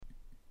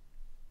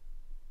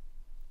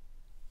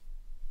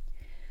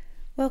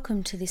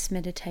Welcome to this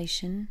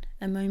meditation,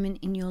 a moment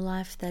in your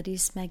life that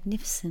is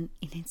magnificent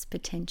in its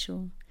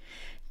potential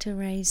to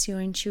raise your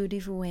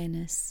intuitive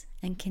awareness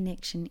and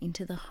connection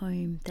into the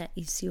home that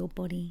is your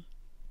body,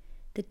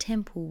 the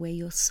temple where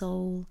your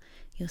soul,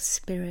 your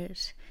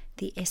spirit,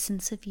 the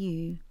essence of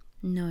you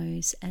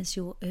knows as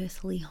your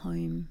earthly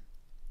home.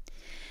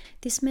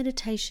 This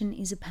meditation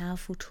is a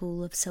powerful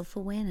tool of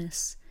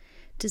self-awareness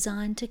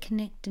designed to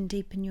connect and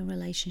deepen your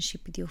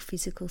relationship with your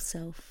physical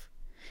self,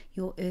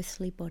 your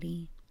earthly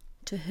body,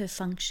 to her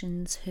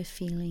functions, her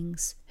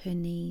feelings, her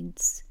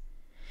needs.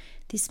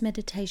 This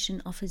meditation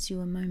offers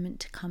you a moment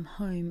to come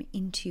home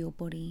into your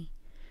body,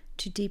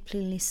 to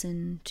deeply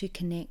listen, to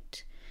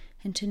connect,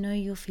 and to know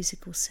your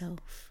physical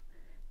self,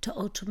 to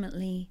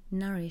ultimately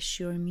nourish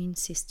your immune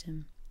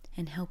system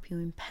and help you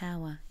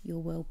empower your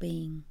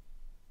well-being.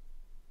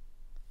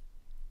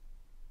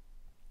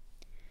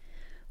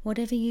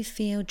 Whatever you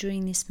feel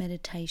during this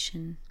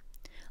meditation,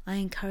 I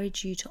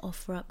encourage you to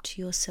offer up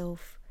to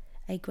yourself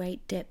a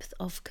great depth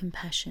of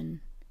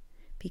compassion.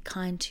 Be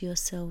kind to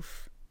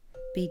yourself,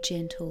 be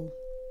gentle,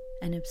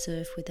 and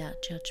observe without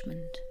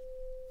judgment.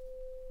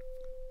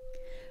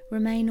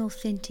 Remain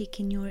authentic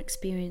in your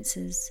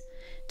experiences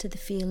to the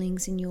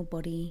feelings in your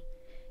body,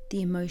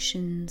 the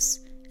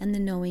emotions, and the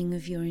knowing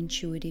of your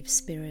intuitive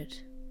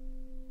spirit.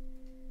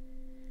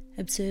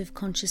 Observe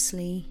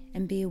consciously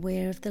and be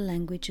aware of the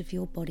language of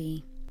your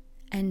body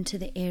and to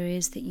the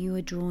areas that you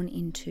are drawn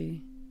into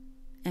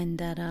and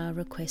that are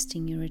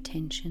requesting your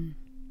attention.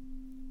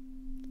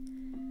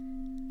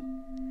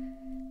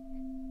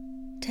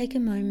 Take a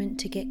moment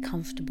to get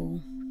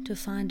comfortable, to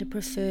find a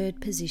preferred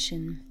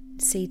position,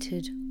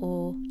 seated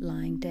or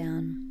lying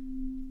down.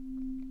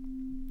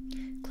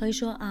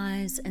 Close your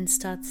eyes and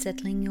start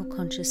settling your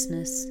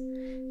consciousness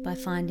by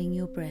finding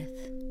your breath.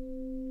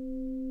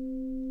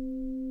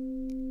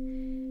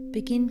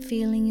 Begin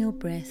feeling your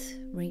breath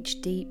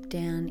reach deep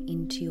down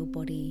into your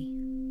body,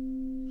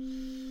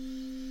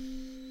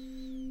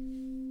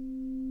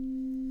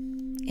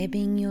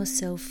 ebbing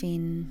yourself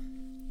in,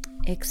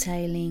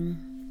 exhaling,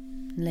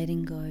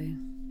 letting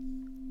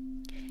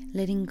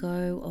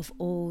go of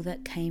all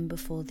that came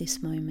before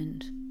this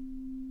moment.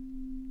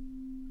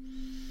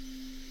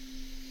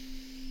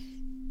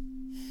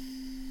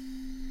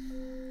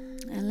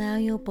 Allow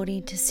your body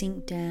to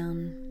sink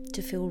down,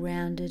 to feel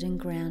rounded and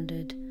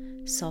grounded,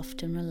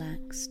 soft and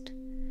relaxed.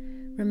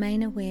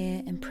 Remain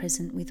aware and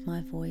present with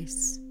my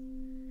voice.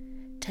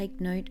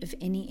 Take note of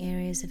any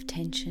areas of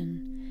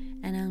tension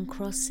and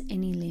uncross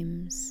any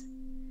limbs.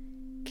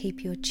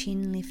 Keep your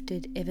chin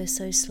lifted ever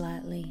so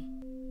slightly.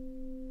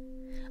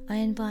 I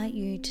invite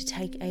you to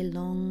take a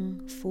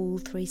long, full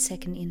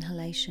 3-second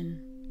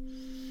inhalation.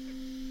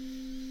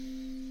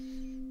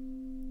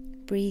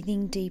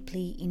 Breathing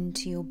deeply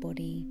into your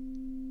body.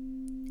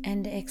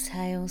 And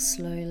exhale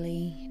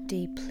slowly,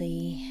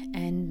 deeply,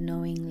 and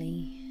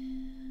knowingly.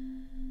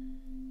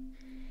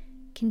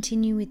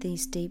 Continue with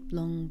these deep,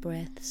 long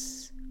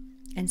breaths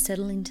and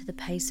settle into the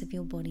pace of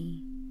your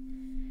body,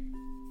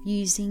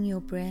 using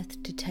your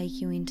breath to take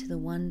you into the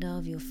wonder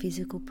of your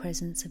physical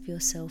presence of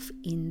yourself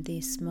in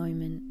this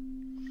moment.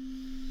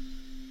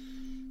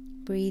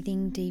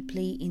 Breathing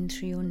deeply in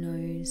through your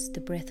nose,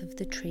 the breath of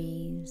the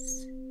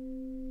trees,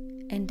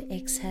 and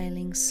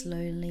exhaling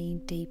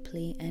slowly,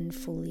 deeply, and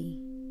fully.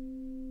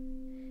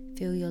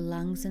 Feel your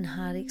lungs and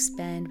heart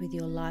expand with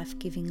your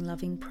life-giving,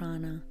 loving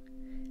prana,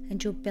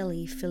 and your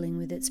belly filling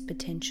with its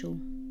potential.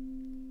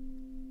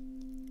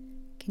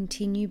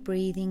 Continue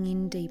breathing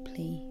in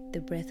deeply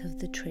the breath of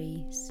the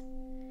trees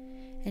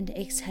and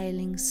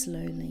exhaling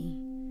slowly,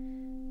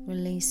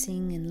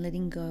 releasing and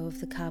letting go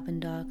of the carbon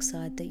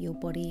dioxide that your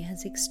body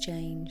has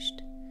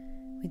exchanged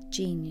with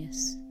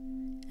genius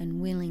and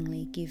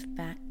willingly give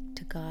back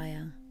to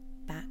Gaia,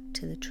 back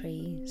to the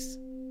trees.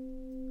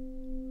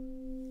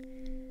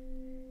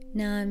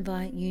 Now I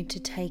invite you to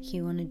take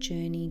you on a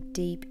journey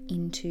deep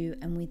into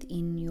and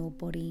within your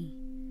body.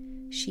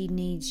 She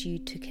needs you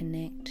to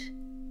connect,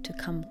 to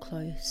come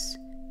close,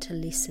 to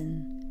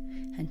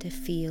listen, and to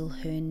feel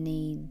her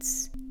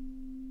needs.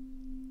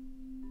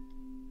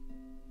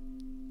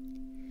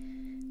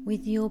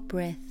 With your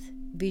breath,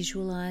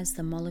 visualize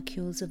the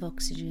molecules of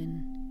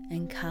oxygen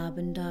and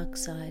carbon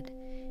dioxide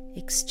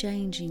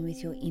exchanging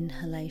with your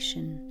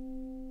inhalation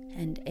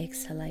and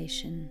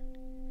exhalation.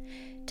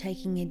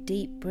 Taking a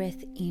deep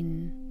breath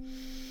in,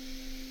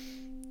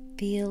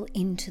 feel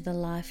into the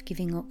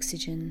life-giving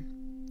oxygen,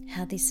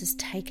 how this is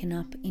taken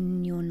up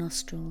in your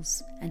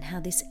nostrils, and how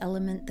this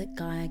element that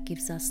Gaia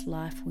gives us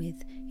life with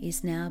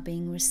is now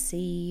being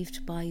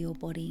received by your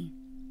body.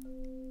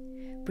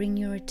 Bring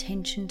your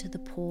attention to the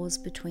pause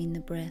between the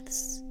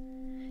breaths,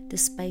 the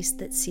space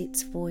that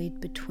sits void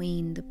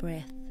between the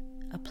breath,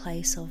 a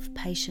place of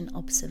patient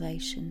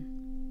observation.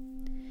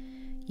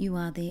 You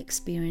are the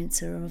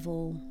experiencer of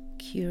all,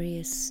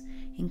 curious,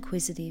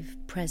 inquisitive,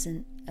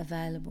 present,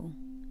 available,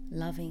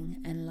 loving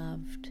and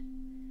loved.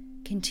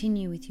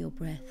 Continue with your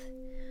breath,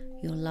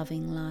 your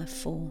loving life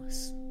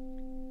force.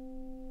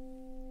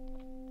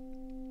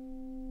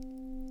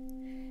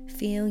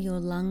 Feel your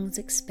lungs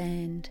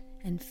expand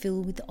and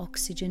fill with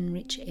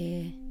oxygen-rich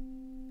air.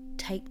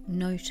 Take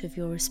note of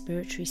your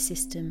respiratory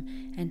system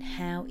and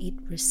how it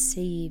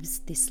receives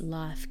this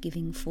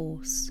life-giving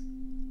force.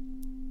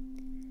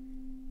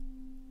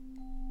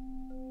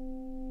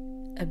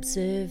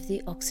 Observe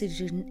the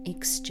oxygen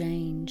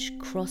exchange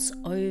cross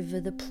over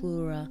the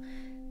pleura,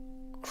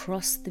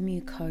 cross the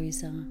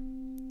mucosa.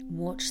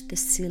 Watch the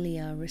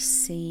cilia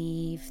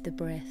receive the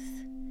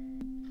breath.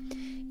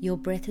 Your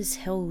breath is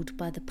held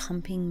by the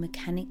pumping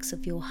mechanics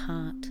of your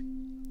heart.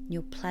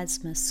 Your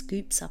plasma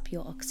scoops up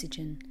your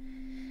oxygen,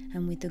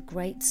 and with the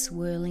great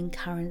swirling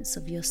currents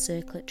of your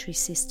circulatory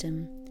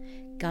system,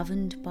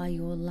 governed by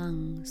your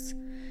lungs,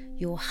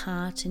 your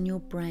heart and your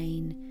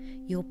brain,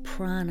 your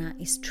prana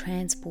is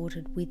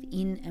transported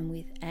within and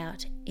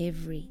without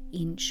every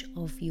inch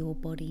of your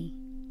body.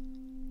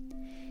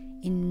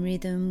 In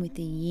rhythm with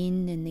the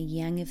yin and the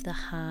yang of the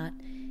heart,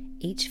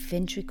 each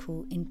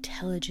ventricle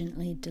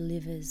intelligently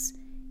delivers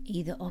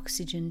either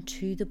oxygen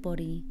to the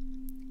body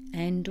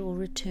and or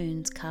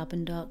returns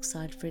carbon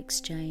dioxide for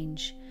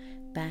exchange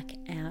back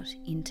out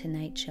into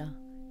nature,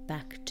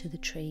 back to the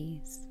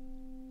trees.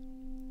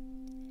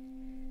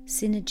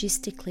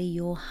 Synergistically,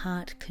 your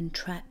heart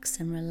contracts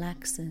and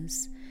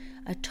relaxes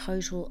a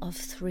total of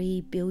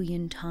 3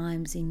 billion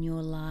times in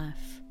your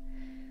life,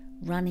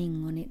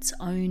 running on its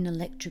own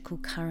electrical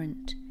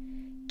current,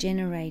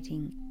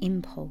 generating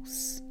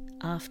impulse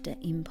after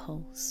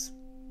impulse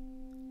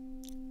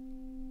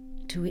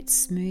to its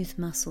smooth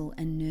muscle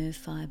and nerve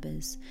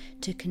fibers,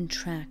 to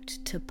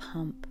contract, to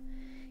pump,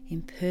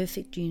 in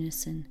perfect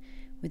unison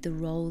with the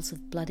rolls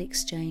of blood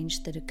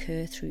exchange that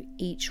occur through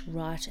each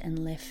right and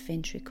left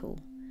ventricle,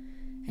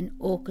 an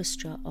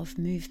orchestra of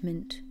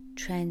movement,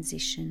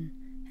 transition,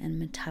 and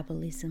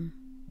metabolism.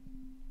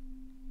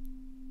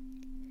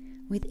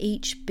 With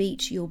each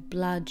beat, your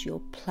blood,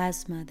 your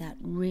plasma, that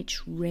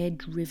rich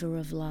red river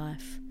of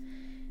life,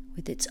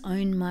 with its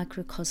own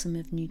microcosm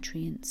of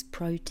nutrients,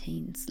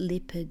 proteins,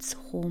 lipids,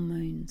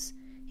 hormones,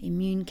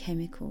 immune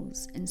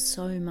chemicals, and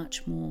so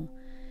much more,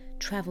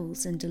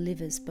 travels and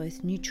delivers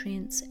both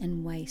nutrients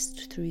and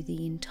waste through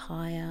the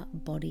entire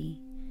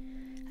body.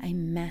 A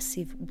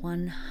massive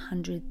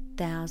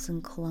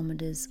 100,000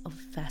 kilometres of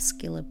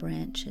vascular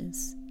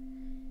branches.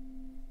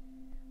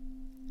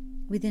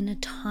 Within a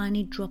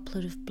tiny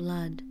droplet of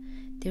blood,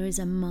 there is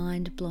a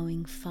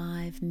mind-blowing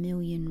 5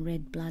 million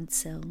red blood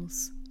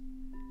cells.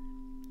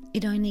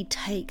 It only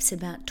takes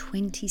about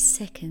 20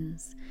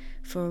 seconds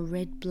for a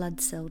red blood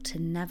cell to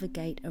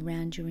navigate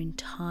around your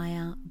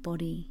entire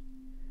body.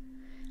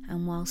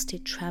 And whilst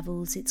it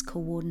travels, it's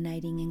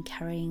coordinating and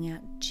carrying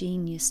out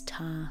genius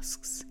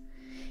tasks,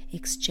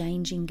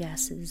 exchanging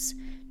gases,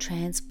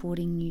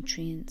 transporting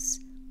nutrients,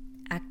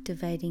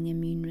 activating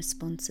immune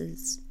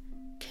responses,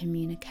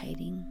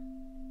 communicating.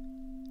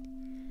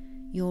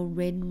 Your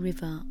red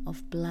river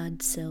of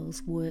blood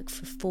cells work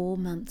for 4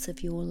 months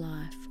of your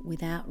life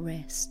without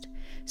rest,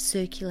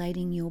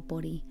 circulating your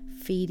body,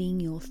 feeding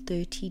your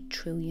 30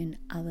 trillion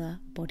other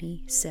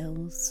body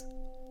cells.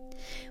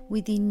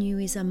 Within you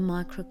is a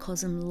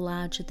microcosm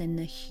larger than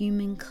the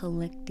human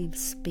collective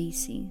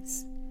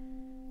species.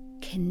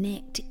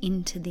 Connect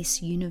into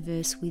this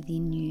universe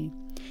within you,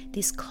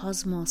 this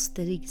cosmos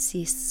that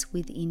exists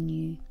within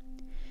you.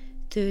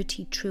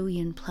 30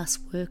 trillion plus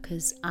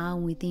workers are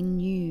within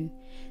you,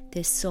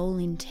 their sole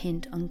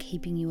intent on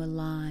keeping you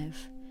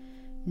alive,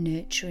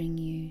 nurturing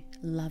you,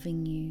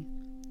 loving you,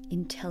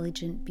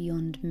 intelligent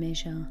beyond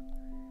measure,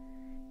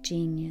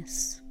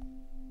 genius.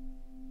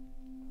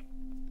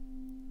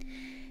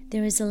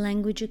 There is a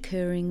language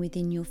occurring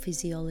within your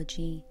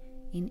physiology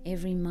in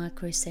every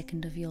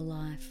microsecond of your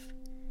life.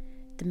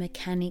 The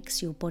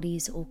mechanics your body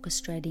is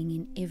orchestrating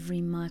in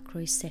every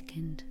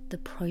microsecond, the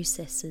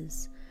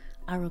processes,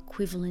 are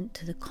equivalent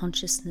to the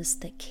consciousness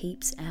that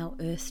keeps our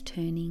earth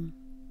turning.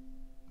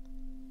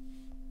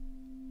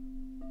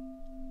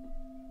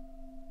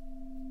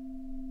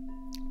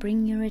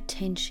 Bring your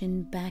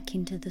attention back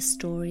into the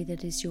story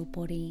that is your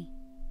body.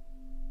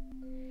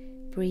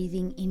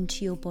 Breathing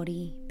into your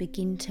body,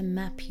 begin to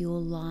map your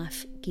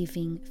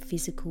life-giving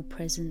physical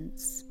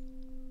presence.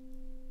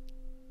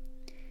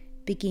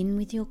 Begin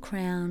with your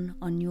crown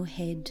on your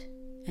head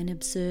and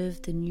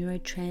observe the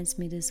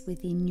neurotransmitters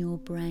within your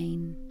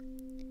brain.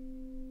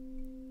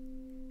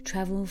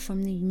 Travel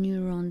from the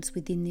neurons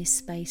within this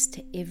space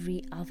to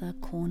every other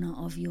corner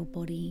of your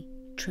body,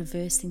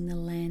 traversing the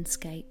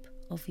landscape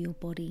of your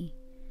body.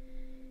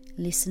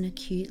 Listen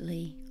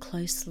acutely,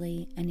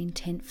 closely, and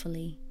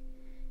intentfully.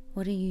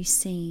 What are you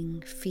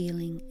seeing,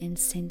 feeling, and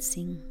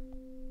sensing?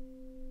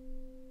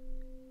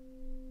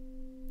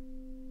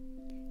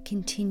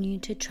 Continue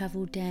to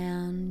travel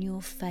down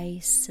your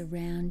face,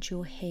 around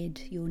your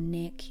head, your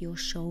neck, your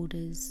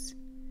shoulders.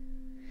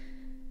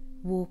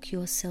 Walk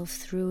yourself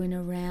through and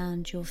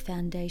around your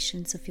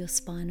foundations of your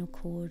spinal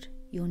cord,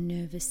 your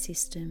nervous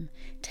system.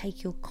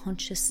 Take your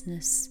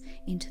consciousness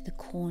into the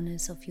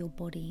corners of your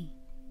body.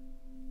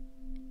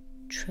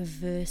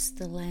 Traverse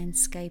the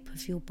landscape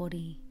of your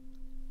body.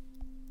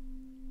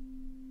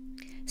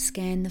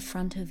 Scan the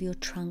front of your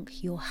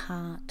trunk, your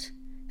heart.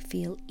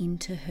 feel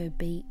into her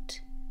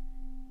beat.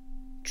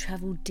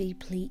 Travel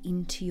deeply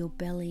into your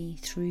belly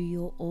through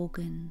your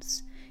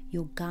organs,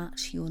 your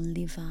gut, your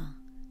liver,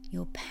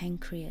 your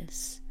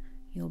pancreas,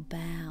 your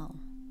bowel,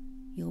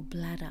 your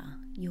bladder,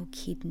 your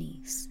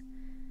kidneys.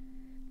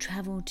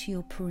 Travel to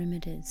your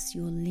perimeters,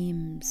 your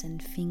limbs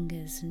and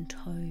fingers and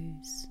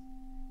toes.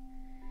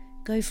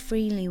 Go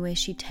freely where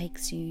she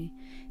takes you.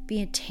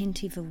 Be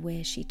attentive of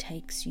where she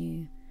takes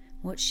you,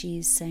 what she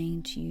is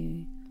saying to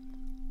you.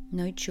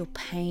 Note your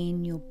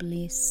pain, your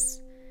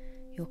bliss,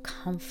 your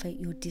comfort,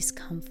 your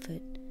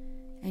discomfort,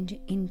 and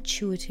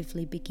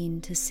intuitively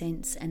begin to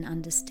sense and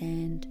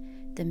understand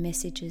the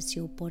messages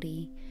your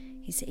body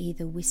is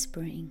either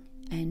whispering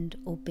and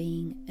or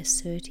being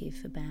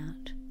assertive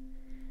about.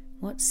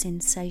 What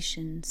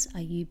sensations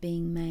are you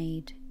being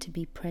made to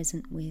be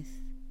present with?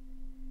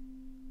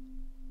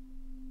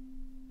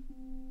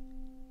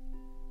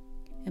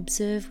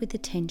 Observe with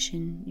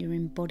attention your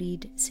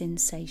embodied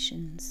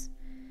sensations,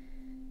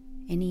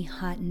 any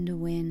heightened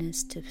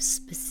awareness to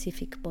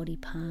specific body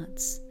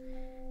parts,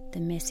 the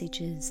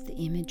messages, the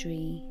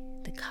imagery,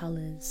 the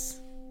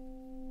colours.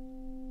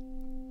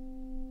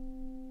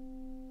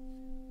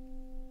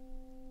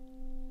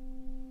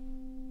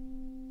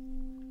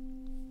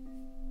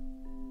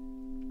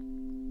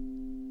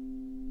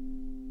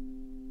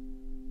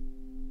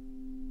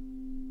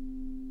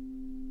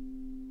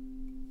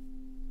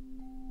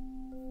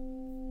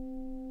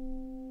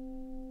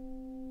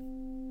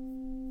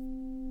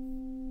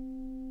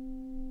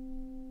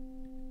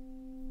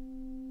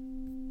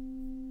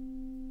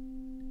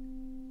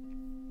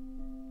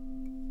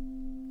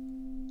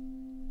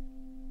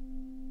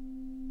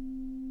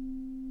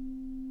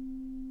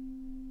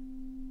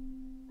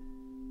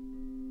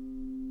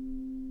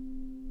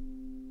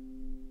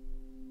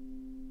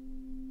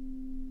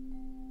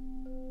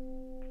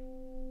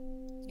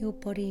 Your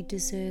body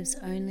deserves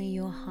only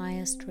your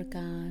highest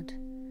regard,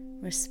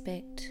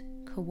 respect,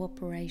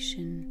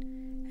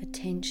 cooperation,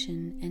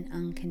 attention, and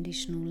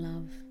unconditional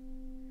love.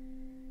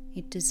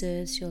 It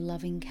deserves your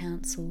loving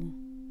counsel.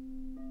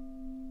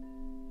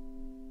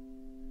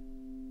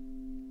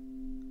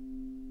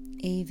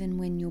 Even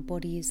when your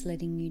body is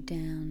letting you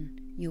down,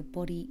 your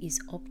body is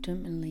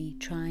optimally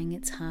trying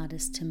its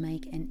hardest to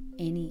make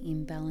any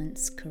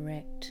imbalance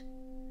correct.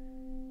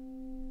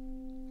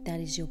 That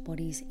is your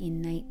body's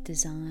innate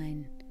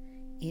design.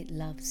 It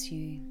loves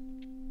you.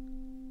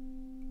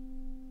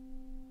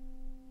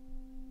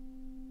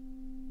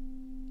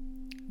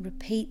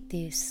 Repeat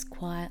this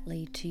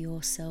quietly to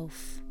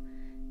yourself,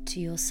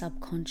 to your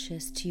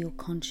subconscious, to your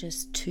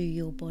conscious, to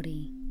your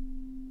body.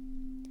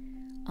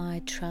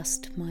 I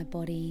trust my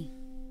body.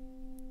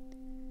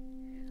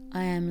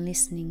 I am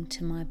listening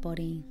to my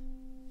body.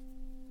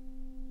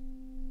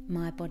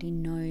 My body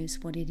knows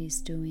what it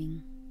is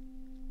doing.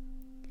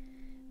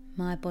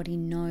 My body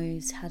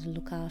knows how to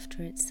look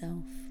after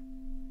itself.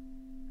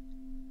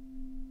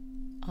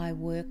 I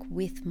work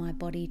with my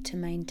body to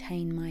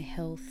maintain my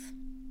health.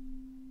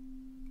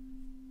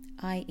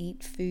 I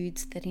eat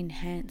foods that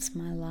enhance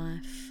my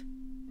life.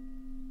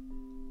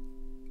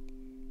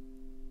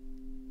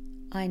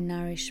 I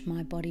nourish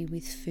my body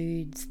with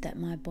foods that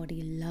my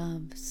body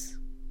loves.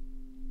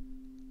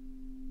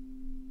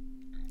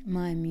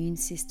 My immune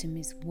system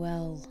is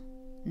well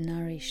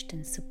nourished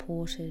and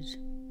supported.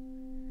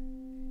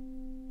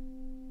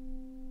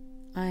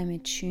 I am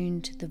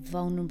attuned to the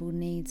vulnerable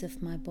needs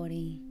of my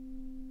body,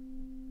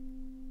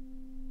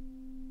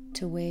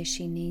 to where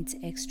she needs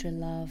extra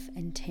love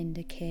and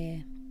tender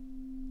care.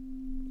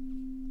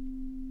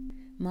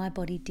 My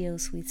body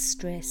deals with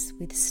stress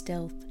with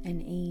stealth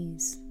and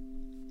ease.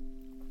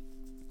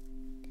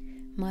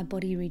 My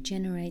body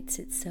regenerates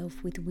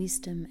itself with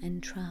wisdom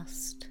and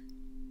trust.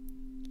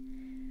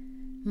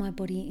 My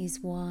body is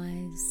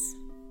wise.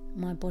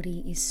 My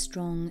body is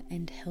strong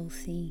and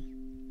healthy.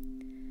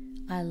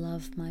 I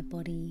love my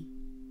body.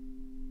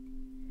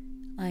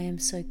 I am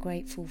so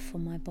grateful for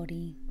my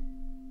body.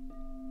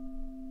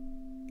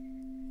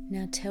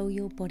 Now tell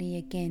your body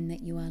again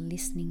that you are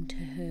listening to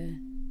her,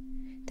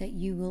 that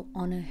you will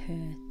honour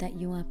her, that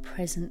you are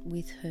present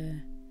with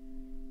her,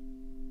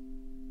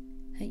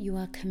 that you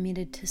are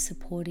committed to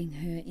supporting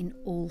her in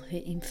all her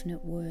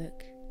infinite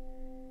work,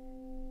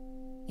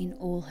 in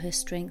all her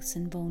strengths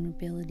and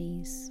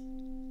vulnerabilities,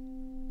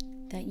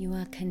 that you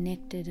are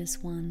connected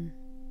as one.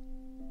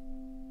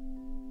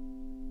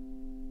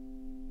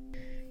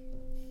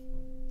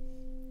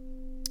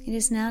 It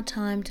is now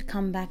time to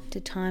come back to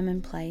time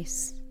and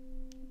place,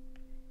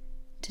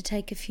 to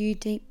take a few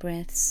deep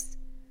breaths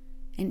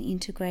and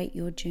integrate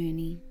your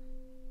journey.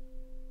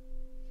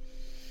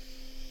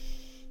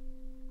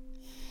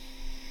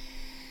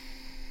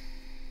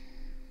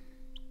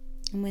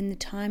 And when the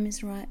time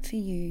is right for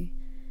you,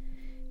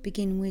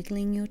 begin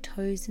wiggling your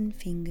toes and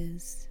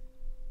fingers,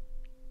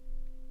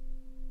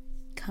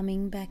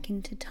 coming back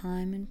into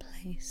time and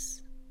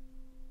place.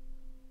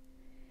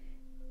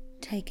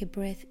 Take a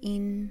breath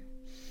in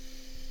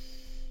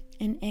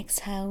and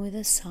exhale with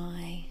a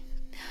sigh.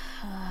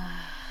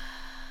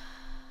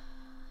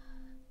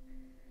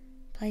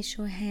 Place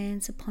your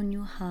hands upon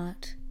your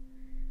heart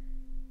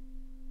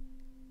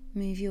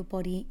Move your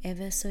body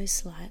ever so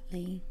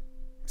slightly,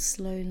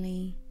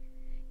 slowly,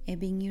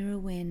 ebbing your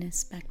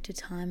awareness back to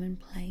time and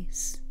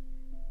place.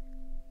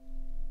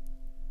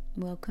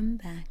 Welcome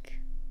back.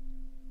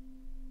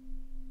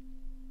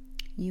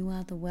 You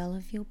are the well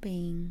of your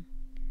being.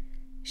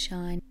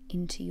 Shine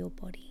into your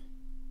body.